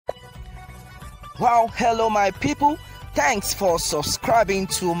Wow, hello my people. Thanks for subscribing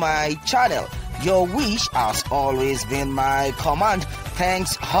to my channel. Your wish has always been my command.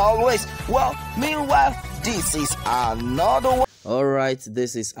 Thanks always. Well, meanwhile, this is another one. Alright,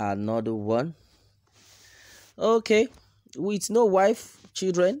 this is another one. Okay, with no wife,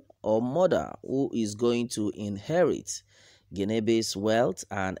 children, or mother who is going to inherit Ginibi's wealth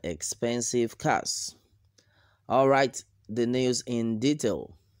and expensive cars. Alright, the news in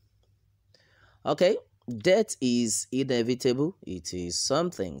detail. Okay, death is inevitable. It is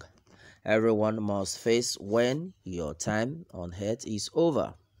something everyone must face when your time on earth is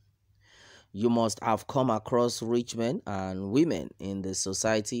over. You must have come across rich men and women in the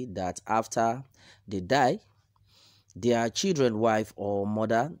society that after they die, their children, wife, or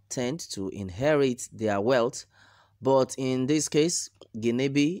mother tend to inherit their wealth. But in this case,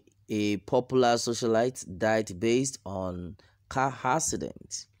 Ginibi, a popular socialite, died based on car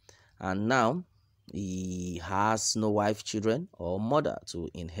accident, and now he has no wife, children, or mother to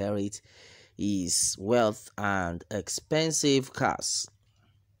inherit his wealth and expensive cars.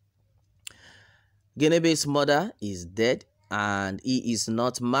 Ginibi's mother is dead and he is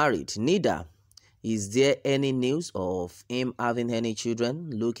not married. Neither is there any news of him having any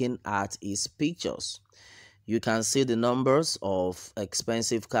children. Looking at his pictures, you can see the numbers of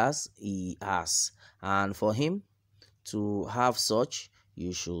expensive cars he has, and for him to have such,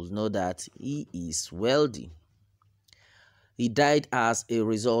 you should know that he is wealthy. He died as a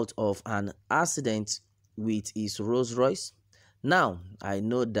result of an accident with his Rolls Royce. Now, I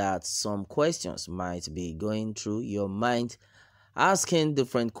know that some questions might be going through your mind, asking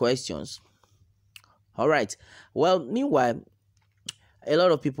different questions. Alright, well, meanwhile, a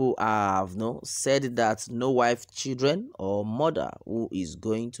lot of people have said that no wife, children, or mother who is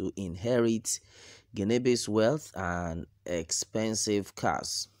going to inherit Ginibi's wealth and expensive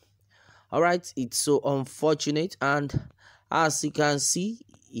cars. Alright, it's so unfortunate, and as you can see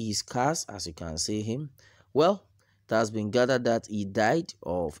his cars, as you can see him, well, it has been gathered that he died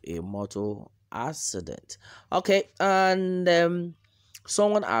of a motor accident. Okay, and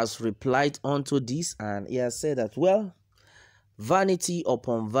someone has replied onto this, and he has said that, well, vanity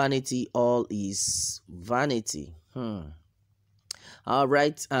upon vanity, all is vanity. All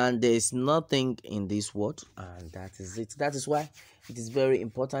right, and there's nothing in this world, and that is it. That is why it is very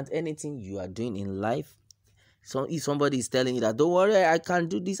important. Anything you are doing in life, so if somebody is telling you that, don't worry, I can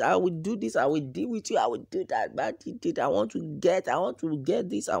do this, I will do this, I will deal with you, I will do that, but I want to get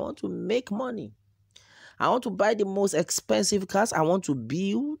this, I want to make money, I want to buy the most expensive cars, I want to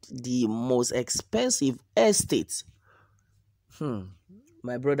build the most expensive estates.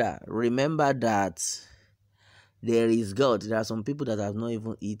 My brother, remember that there is God. There are some people that have not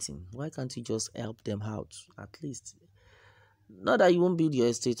even eaten. Why can't you just help them out at least? Not that you won't build your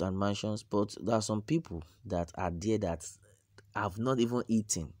estates and mansions, but there are some people that are there that have not even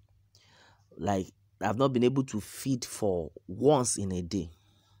eaten. Like, have not been able to feed for once in a day.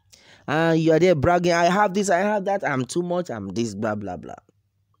 And you are there bragging, I have this, I have that, I'm too much, I'm this, blah, blah, blah.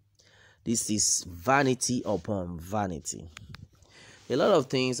 This is vanity upon vanity. A lot of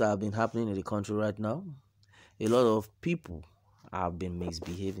things have been happening in the country right now. A lot of people have been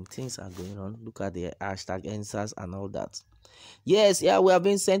misbehaving. Things are going on. Look at the hashtag answers and all that. Yes, yeah, we have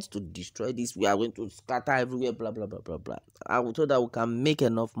been sent to destroy this. We are going to scatter everywhere, blah, blah, blah, blah, blah. I was told that we can make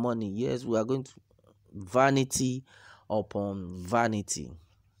enough money. Yes, we are going to vanity upon vanity.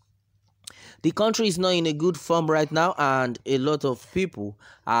 The country is not in a good form right now, and a lot of people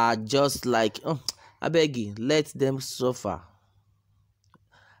are just like, oh, I beg you, let them suffer.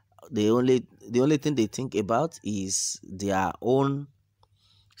 The only thing they think about is their own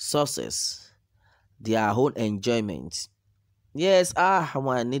success, their own enjoyment. Yes, I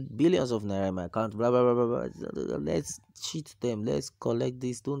need billions of naira in my account, blah, blah, blah, blah, blah. Let's cheat them, let's collect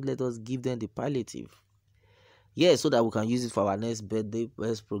this, don't let us give them the palliative. Yes, so that we can use it for our next birthday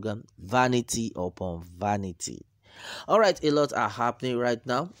program. Vanity upon vanity. Alright, a lot are happening right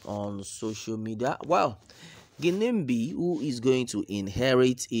now on social media. Wow. Ginibi, who is going to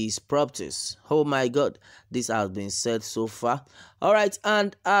inherit his properties. Oh my God, this has been said so far. All right,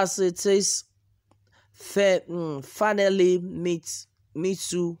 and as it is, finally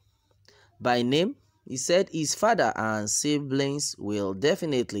Mitsu by name, he said his father and siblings will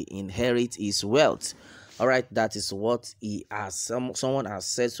definitely inherit his wealth. All right, that is what he has. Someone has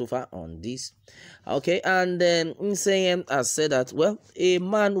said so far on this. Okay, and then Insane has said that, well, a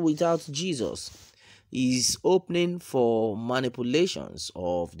man without Jesus is opening for manipulations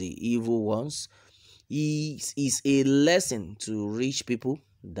of the evil ones. He is a lesson to rich people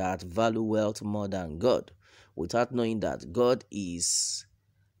that value wealth more than God, without knowing that God is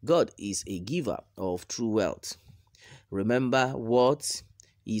God is a giver of true wealth. Remember what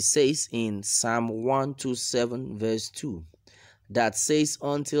he says in Psalm 127 verse 2, that says,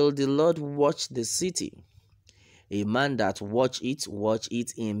 until the Lord watch the city, a man that watch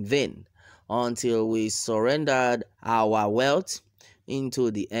it in vain. Until we surrendered our wealth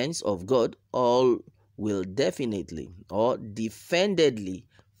into the hands of God, all will definitely or defendedly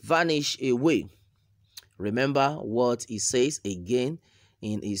vanish away. Remember what he says again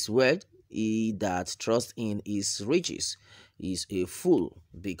in his word, he that trusts in his riches is a fool,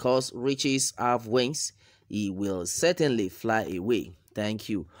 because riches have wings, he will certainly fly away. Thank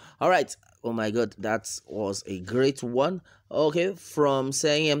you. All right. Oh my God, that was a great one. Okay, from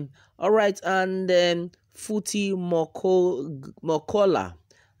saying, all right, and then Futi Mokola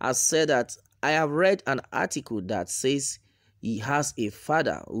has said that I have read an article that says he has a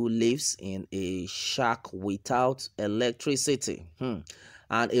father who lives in a shack without electricity, and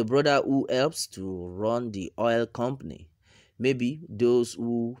a brother who helps to run the oil company. Maybe those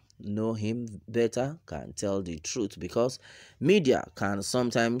who know him better can tell the truth, because media can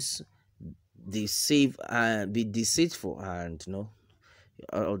sometimes deceive and be deceitful, and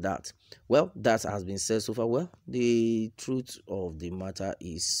all that. Well, that has been said so far. Well, the truth of the matter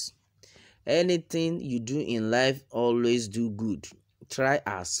is, anything you do in life, always do good. Try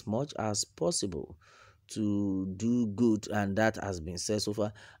as much as possible to do good, and that has been said so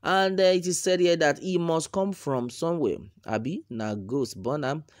far. And it is said here that he must come from somewhere. Abi na ghost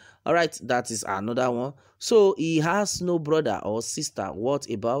Bonham. All right, that is another one. So he has no brother or sister. What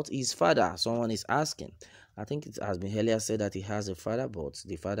about his father? Someone is asking. I think it has been earlier said that he has a father, but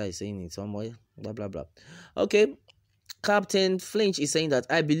the father is saying it somewhere. Blah blah blah. Okay. Captain Flinch is saying that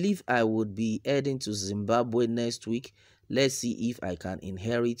I believe I would be heading to Zimbabwe next week. Let's see if I can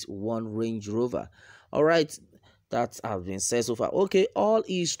inherit one Range Rover. All right, that has been said so far. Okay, all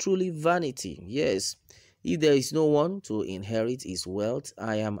is truly vanity. Yes, if there is no one to inherit his wealth,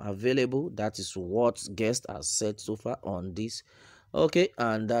 I am available. That is what guest has said so far on this. Okay,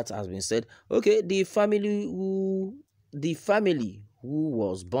 and that has been said. Okay, the family who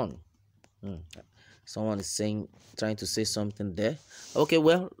was born. Someone is saying, trying to say something there. Okay,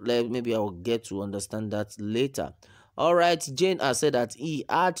 well, maybe I'll get to understand that later. All right, Jane has said that he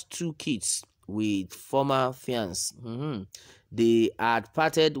had 2 kids with former fiance. They had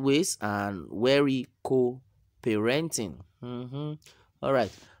parted ways and were co-parenting. All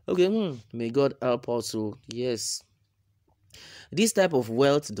right. Okay. May God help also. Yes. This type of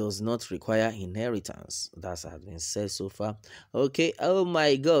wealth does not require inheritance. That has been said so far. Okay, oh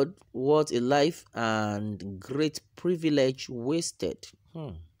my God, what a life and great privilege wasted.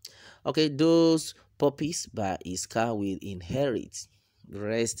 Okay, those puppies by his car will inherit.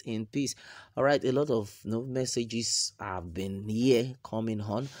 Rest in peace. All right, a lot of messages have been here coming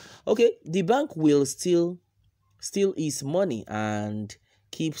on. Okay, the bank will steal his money and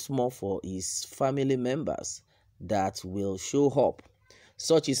keep small for his family members that will show up.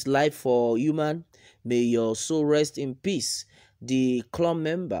 Such is life for human. May your soul rest in peace. The clan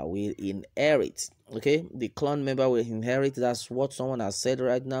member will inherit. Okay, the clan member will inherit. That's what someone has said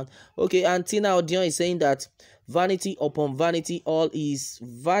right now. Okay, and Tina Odion is saying that vanity upon vanity, all is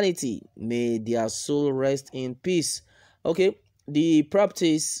vanity. May their soul rest in peace. Okay, the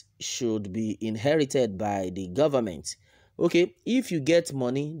properties should be inherited by the government. Okay, if you get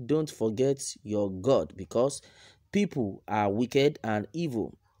money, don't forget your God, because people are wicked and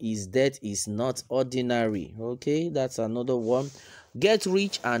evil. His death is not ordinary. Okay, that's another one. Get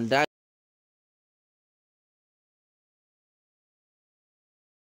rich and die